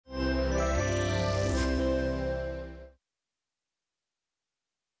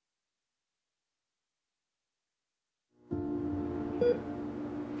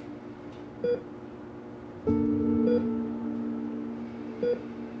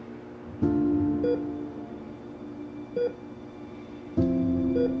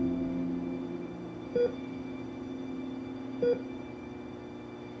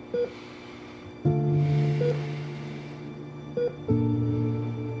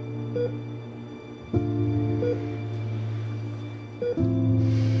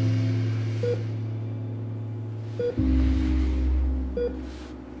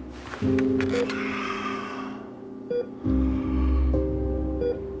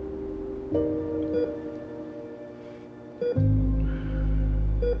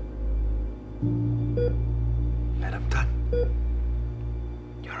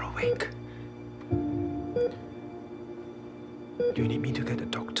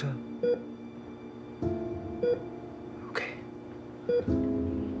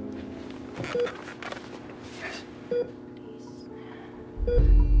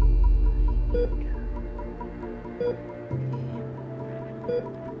Okay.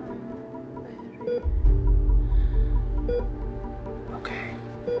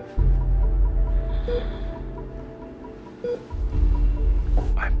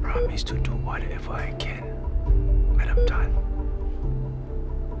 I promise to do whatever I can, Madam Tan.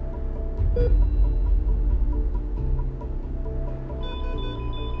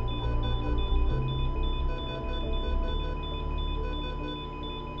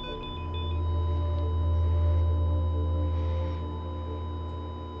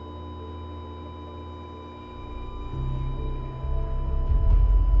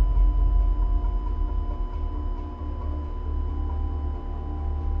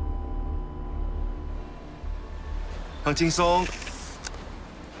 放轻松，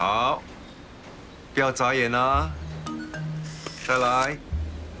好，不要眨眼啊，再来，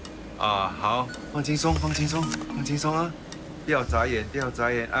啊，好，放轻松，放轻松，放轻松啊，不要眨眼，不要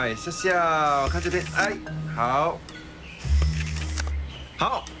眨眼，哎，笑笑，看这边，哎，好，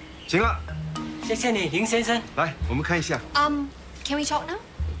好，行了，谢谢你，林先生。来，我们看一下。Can we talk now?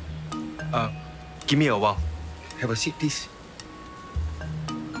 Give me a while. Have a seat, please.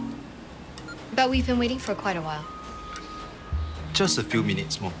 But we've been waiting for quite a while. Just a few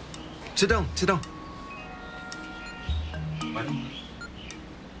minutes more. Sit down, sit down.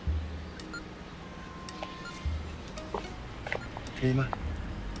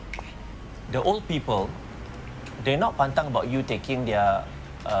 The old people, they're not pantang about you taking their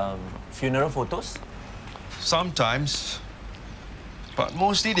funeral photos? Sometimes. But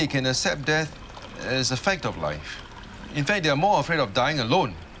mostly they can accept death as a fact of life. In fact, they are more afraid of dying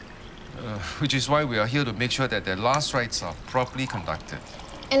alone. Which is why we are here to make sure that their last rites are properly conducted.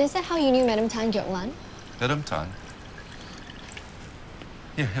 And is that how you knew Madam Tan Gyok Lan? Madam Tan?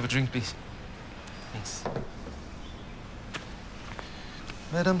 Here, have a drink, please. Thanks.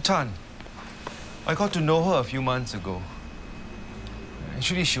 Madam Tan, I got to know her a few months ago.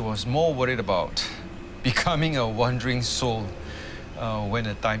 Actually, she was more worried about becoming a wandering soul when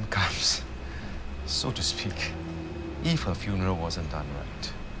the time comes, so to speak, if her funeral wasn't done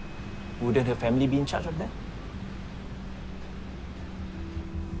right. Wouldn't her family be in charge of that?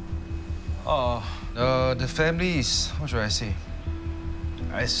 The family is, what should I say,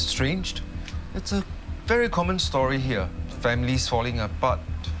 estranged. It's a very common story here. Families falling apart,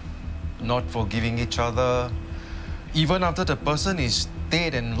 not forgiving each other, even after the person is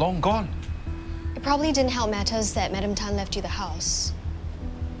dead and long gone. It probably didn't help matters that Madam Tan left you the house.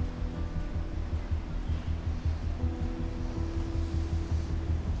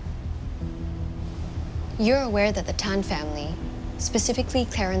 You're aware that the Tan family, specifically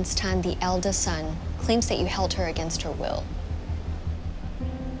Clarence Tan, the elder son, claims that you held her against her will.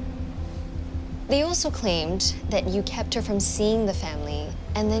 They also claimed that you kept her from seeing the family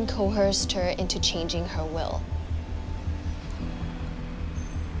and then coerced her into changing her will.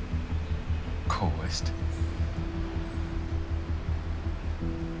 Coerced?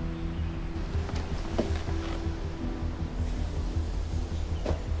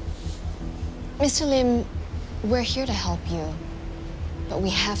 Mr. Lim, we're here to help you, but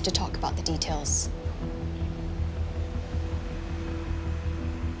we have to talk about the details.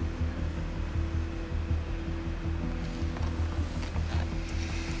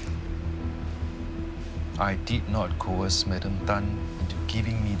 I did not coerce Madam Tan into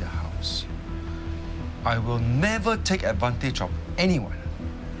giving me the house. I will never take advantage of anyone.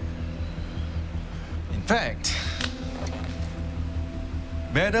 In fact,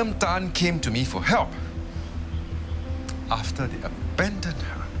 Madam Tan came to me for help after they abandoned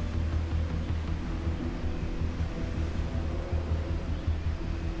her.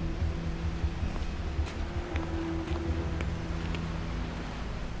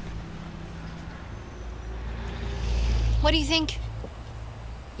 What do you think?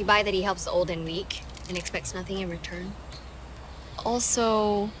 You buy that he helps the old and weak and expects nothing in return?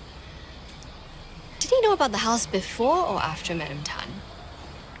 Also, did he know about the house before or after Madam Tan?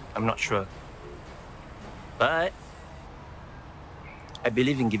 I'm not sure. But I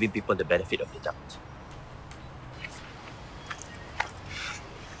believe in giving people the benefit of the doubt.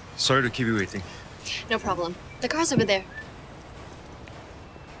 Sorry to keep you waiting. No problem. The car's over there.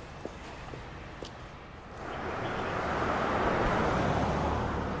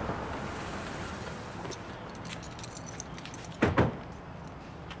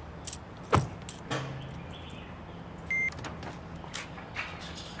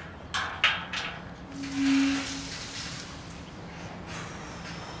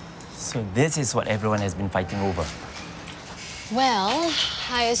 So this is what everyone has been fighting over. Well,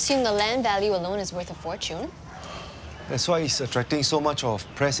 I assume the land value alone is worth a fortune. That's why it's attracting so much of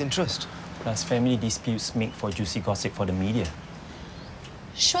press interest. Plus, family disputes make for juicy gossip for the media.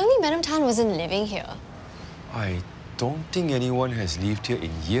 Surely Madame Tan wasn't living here. I don't think anyone has lived here in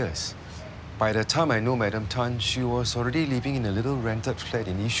years. By the time I know Madame Tan, she was already living in a little rented flat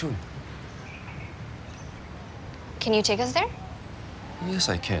in Yishun. Can you take us there? Yes,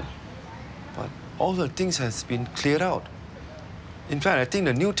 I can. But all her things has been cleared out. In fact, I think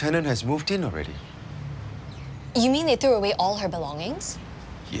the new tenant has moved in already. You mean they threw away all her belongings?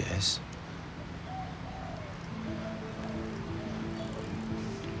 Yes.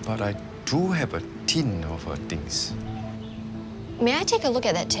 But I do have a tin of her things. May I take a look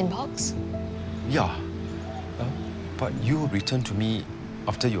at that tin box? Yeah. But you will return to me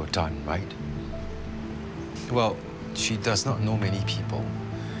after you're done, right? Well, she does not know many people.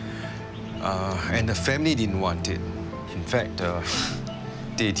 And the family didn't want it. In fact,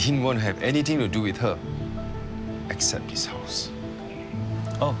 they didn't want to have anything to do with her, except this house.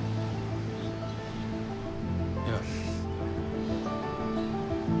 Oh. Yeah.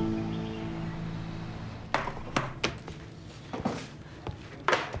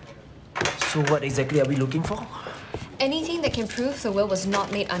 So what exactly are we looking for? Anything that can prove the will was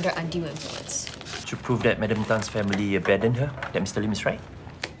not made under undue influence. To prove that Madame Tan's family abandoned her, that Mr. Lim is right?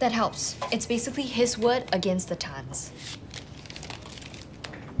 That helps. It's basically his word against the Tans.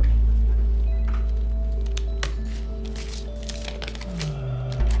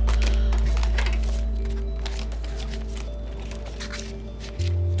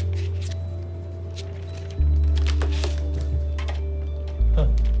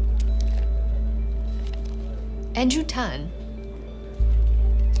 Andrew Tan?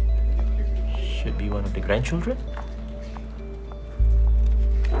 Should be one of the grandchildren?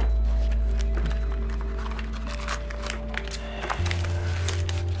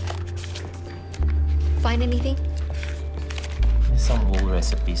 Find anything? Some old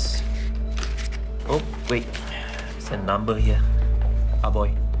recipes. Oh, wait. There's a number here. Ah,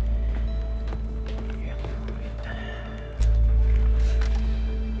 boy.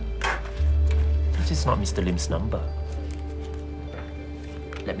 This is not Mr. Lim's number.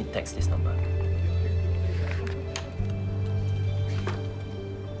 Let me text this number.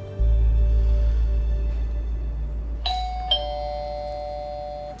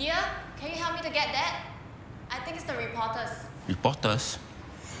 Dear, can you help me to get that? I think it's the reporters. Reporters?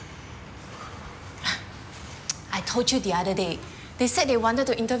 I told you the other day. They said they wanted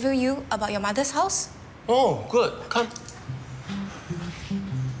to interview you about your mother's house. Oh, good. Come.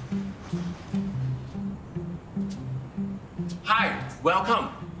 Hi, welcome.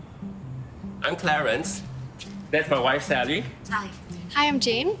 I'm Clarence. That's my wife, Sally. Hi. Hi, I'm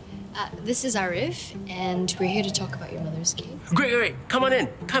Jane. This is Arif, and we're here to talk about your mother's case. Great. Come on in.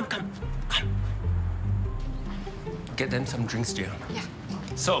 Come. Get them some drinks, dear. Yeah.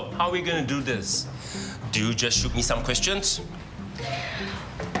 So, how are we gonna do this? Do you just shoot me some questions?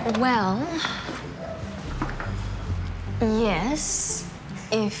 Well, yes,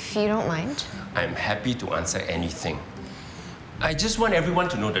 if you don't mind. I'm happy to answer anything. I just want everyone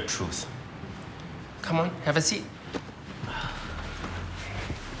to know the truth. Come on, have a seat.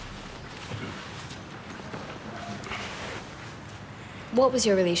 What was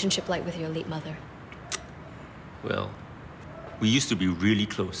your relationship like with your late mother? Well, we used to be really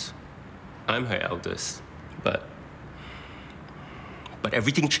close. I'm her eldest, but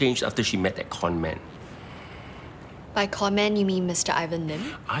everything changed after she met that con man. By con man, you mean Mr. Ivan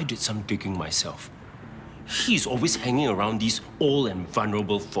Lim? I did some digging myself. He's always hanging around these old and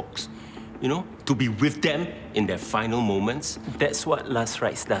vulnerable folks. You know, to be with them in their final moments. That's what Last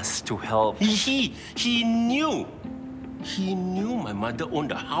Rites does to help. He knew. He knew my mother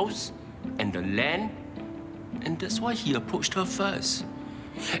owned the house and the land, and that's why he approached her first.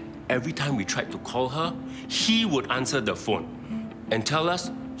 Every time we tried to call her, he would answer the phone and tell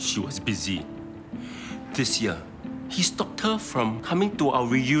us she was busy. This year, he stopped her from coming to our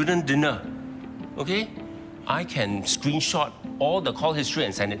reunion dinner. Okay? I can screenshot all the call history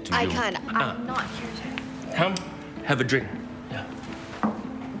and send it to you. I can't. I'm not here to... Come, have a drink. Yeah.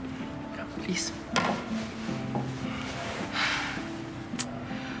 Come, please.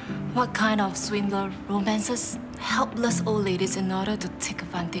 What kind of swindler romances helpless old ladies in order to take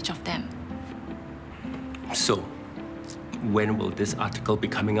advantage of them? So, when will this article be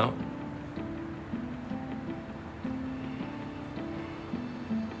coming out?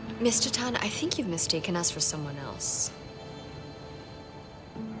 Mr. Tan, I think you've mistaken us for someone else.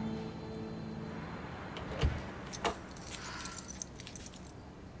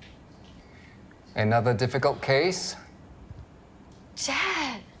 Another difficult case?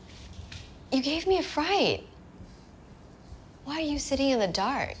 Dad, you gave me a fright. Why are you sitting in the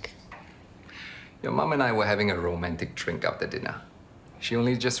dark? Your mom and I were having a romantic drink after dinner. She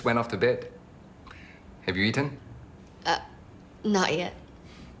only just went off to bed. Have you eaten? Not yet.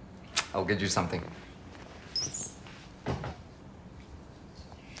 I'll get you something.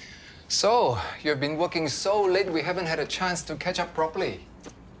 So, you've been working so late we haven't had a chance to catch up properly.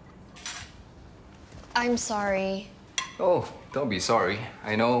 I'm sorry. Oh, don't be sorry.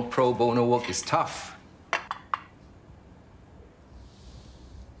 I know pro bono work is tough.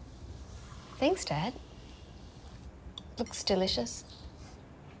 Thanks, Dad. Looks delicious.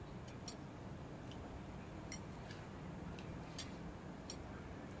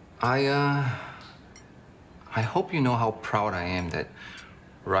 I hope you know how proud I am that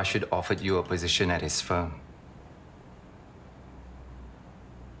Rashid offered you a position at his firm.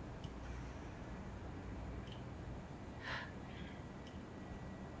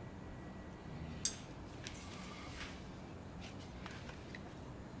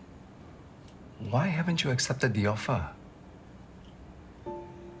 Why haven't you accepted the offer?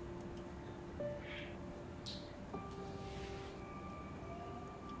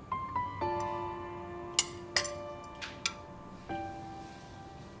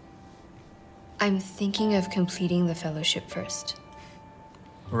 I'm thinking of completing the fellowship first.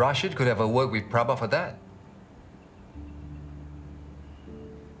 Rashid could have a word with Prabha for that.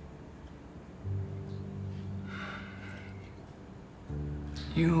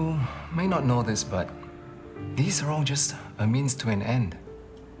 You may not know this, but these are all just a means to an end.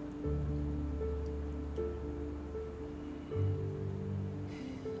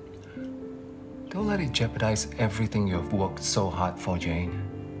 Don't let it jeopardize everything you have worked so hard for, Jane.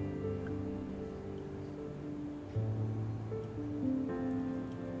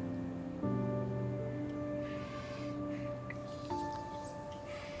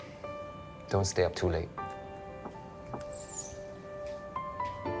 Don't stay up too late.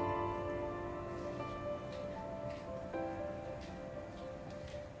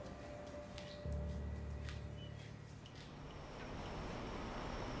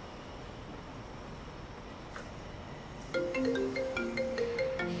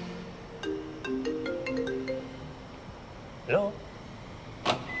 Hello?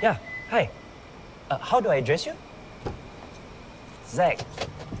 Yeah, hi. How do I address you? Zach.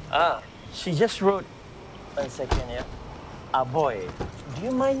 She just wrote... 1 second, yeah. Boy, do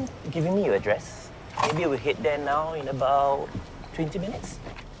you mind giving me your address? Maybe we'll hit there now in about 20 minutes?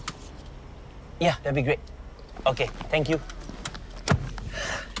 Yeah, that'd be great. Okay, thank you.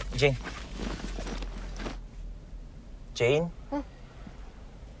 Jane. Jane?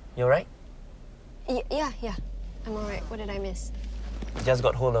 You all right? Yeah. I'm all right. What did I miss? Just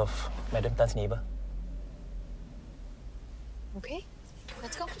got hold of Madam Tan's neighbor. Okay,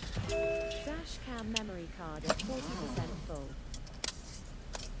 let's go. Dash cam memory card at 40% full.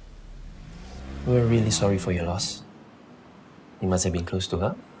 We're really sorry for your loss. You must have been close to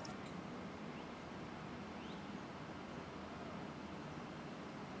her.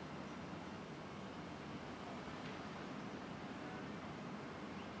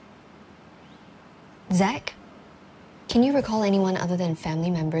 Zach, can you recall anyone other than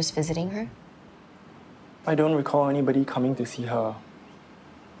family members visiting her? I don't recall anybody coming to see her.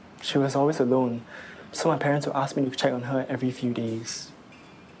 She was always alone, so my parents would ask me to check on her every few days.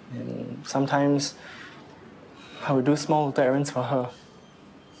 And sometimes I would do small little errands for her.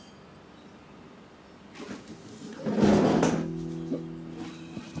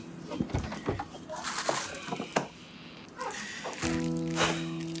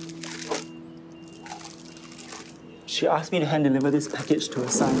 She asked me to hand deliver this package to her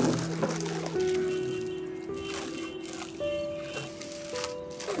son.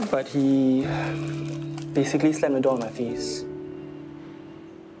 But he basically slammed the door in my face.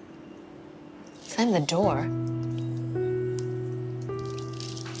 Slammed the door?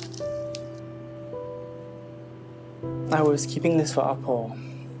 I was keeping this for Paul,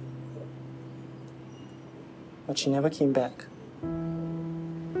 but she never came back.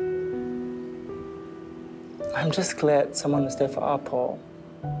 I'm just glad someone was there for Paul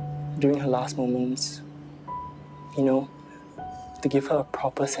during her last moments. You know, to give her a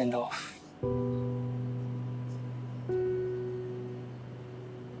proper send-off.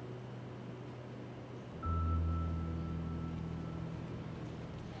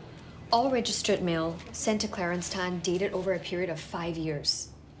 All registered mail sent to Clarence Tan dated over a period of 5 years.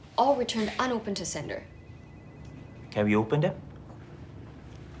 All returned unopened to sender. Can we open them?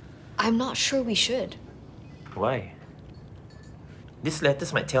 I'm not sure we should. Why? These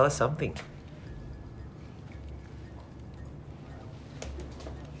letters might tell us something.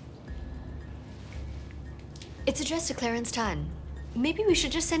 It's addressed to Clarence Tan. Maybe we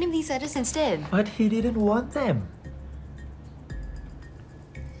should just send him these letters instead. But he didn't want them.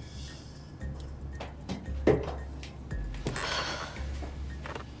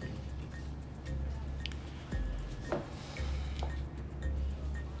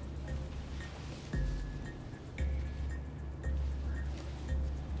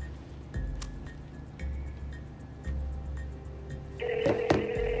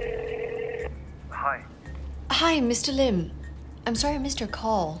 Hi, Mr. Lim. I'm sorry I missed your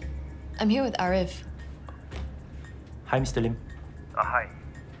call. I'm here with Arif. Hi, Mr. Lim. Hi.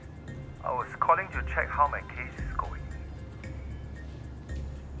 I was calling to check how my case is going.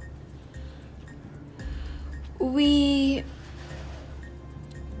 We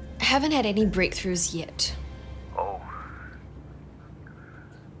haven't had any breakthroughs yet. Oh.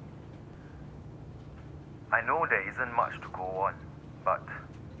 I know there isn't much to go on, but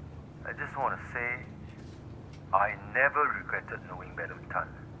I just want to say I never regretted knowing Madam Tan.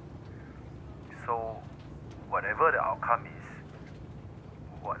 So, whatever the outcome is,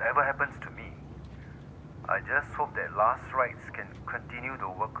 whatever happens to me, I just hope that Last Rites can continue to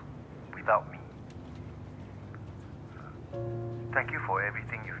work without me. Thank you for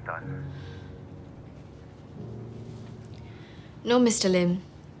everything you've done. No, Mr. Lim.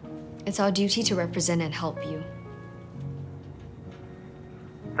 It's our duty to represent and help you.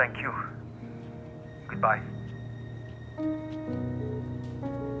 Thank you. Goodbye.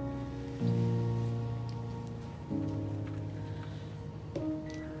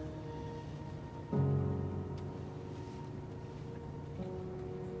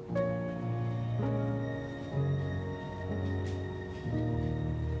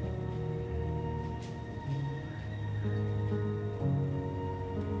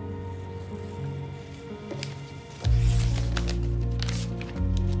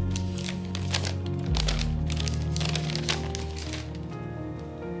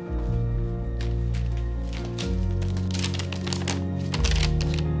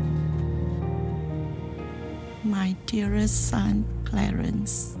 My dearest son,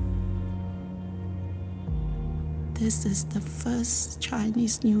 Clarence. This is the first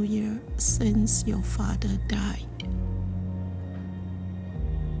Chinese New Year since your father died.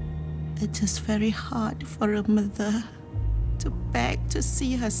 It is very hard for a mother to beg to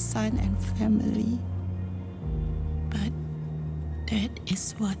see her son and family. But that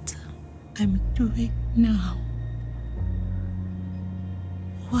is what I'm doing now.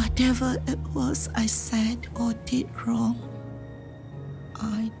 Whatever it was I said or did wrong,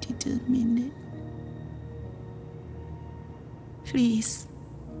 I didn't mean it. Please,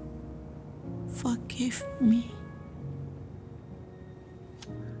 forgive me.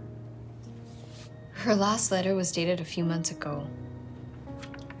 Her last letter was dated a few months ago.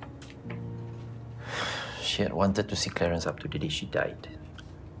 She had wanted to see Clarence up to the day she died.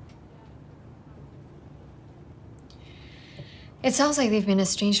 It sounds like they've been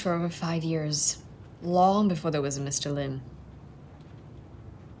estranged for over 5 years, long before there was a Mr. Lim.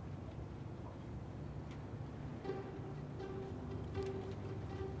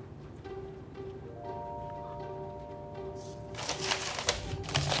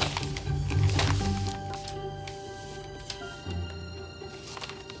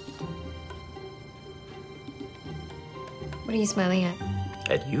 What are you smiling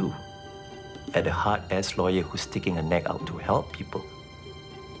at? At you. At a hard-ass lawyer who's sticking a neck out to help people.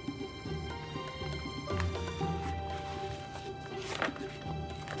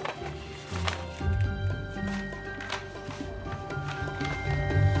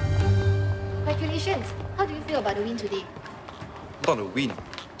 Congratulations. How do you feel about the win today? Not a win,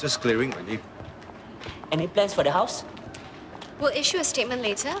 just clearing my name. Any plans for the house? We'll issue a statement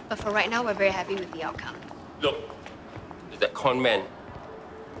later, but for right now, we're very happy with the outcome. Look, there's that con man,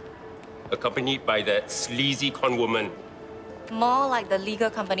 accompanied by that sleazy con woman. More like the legal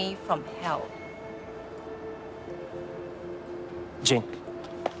company from hell. Jane,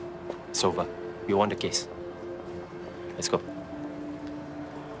 it's over. We won the case. Let's go.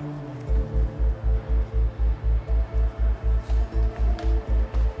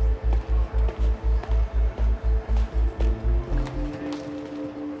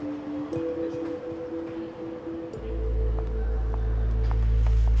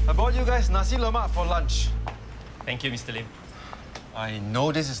 I bought you guys nasi lemak for lunch. Thank you, Mr. Lim. I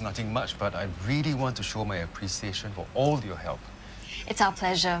know this is nothing much, but I really want to show my appreciation for all your help. It's our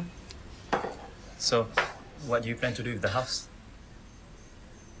pleasure. So, what do you plan to do with the house?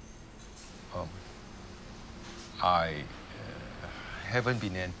 I haven't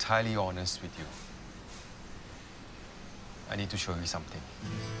been entirely honest with you. I need to show you something.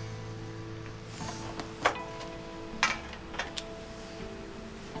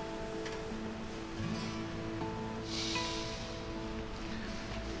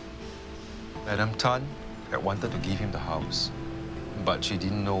 Madam Tan had wanted to give him the house, but she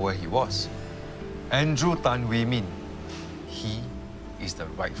didn't know where he was. Andrew Tan Wei Min, he is the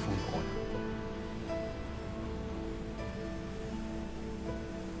rightful owner.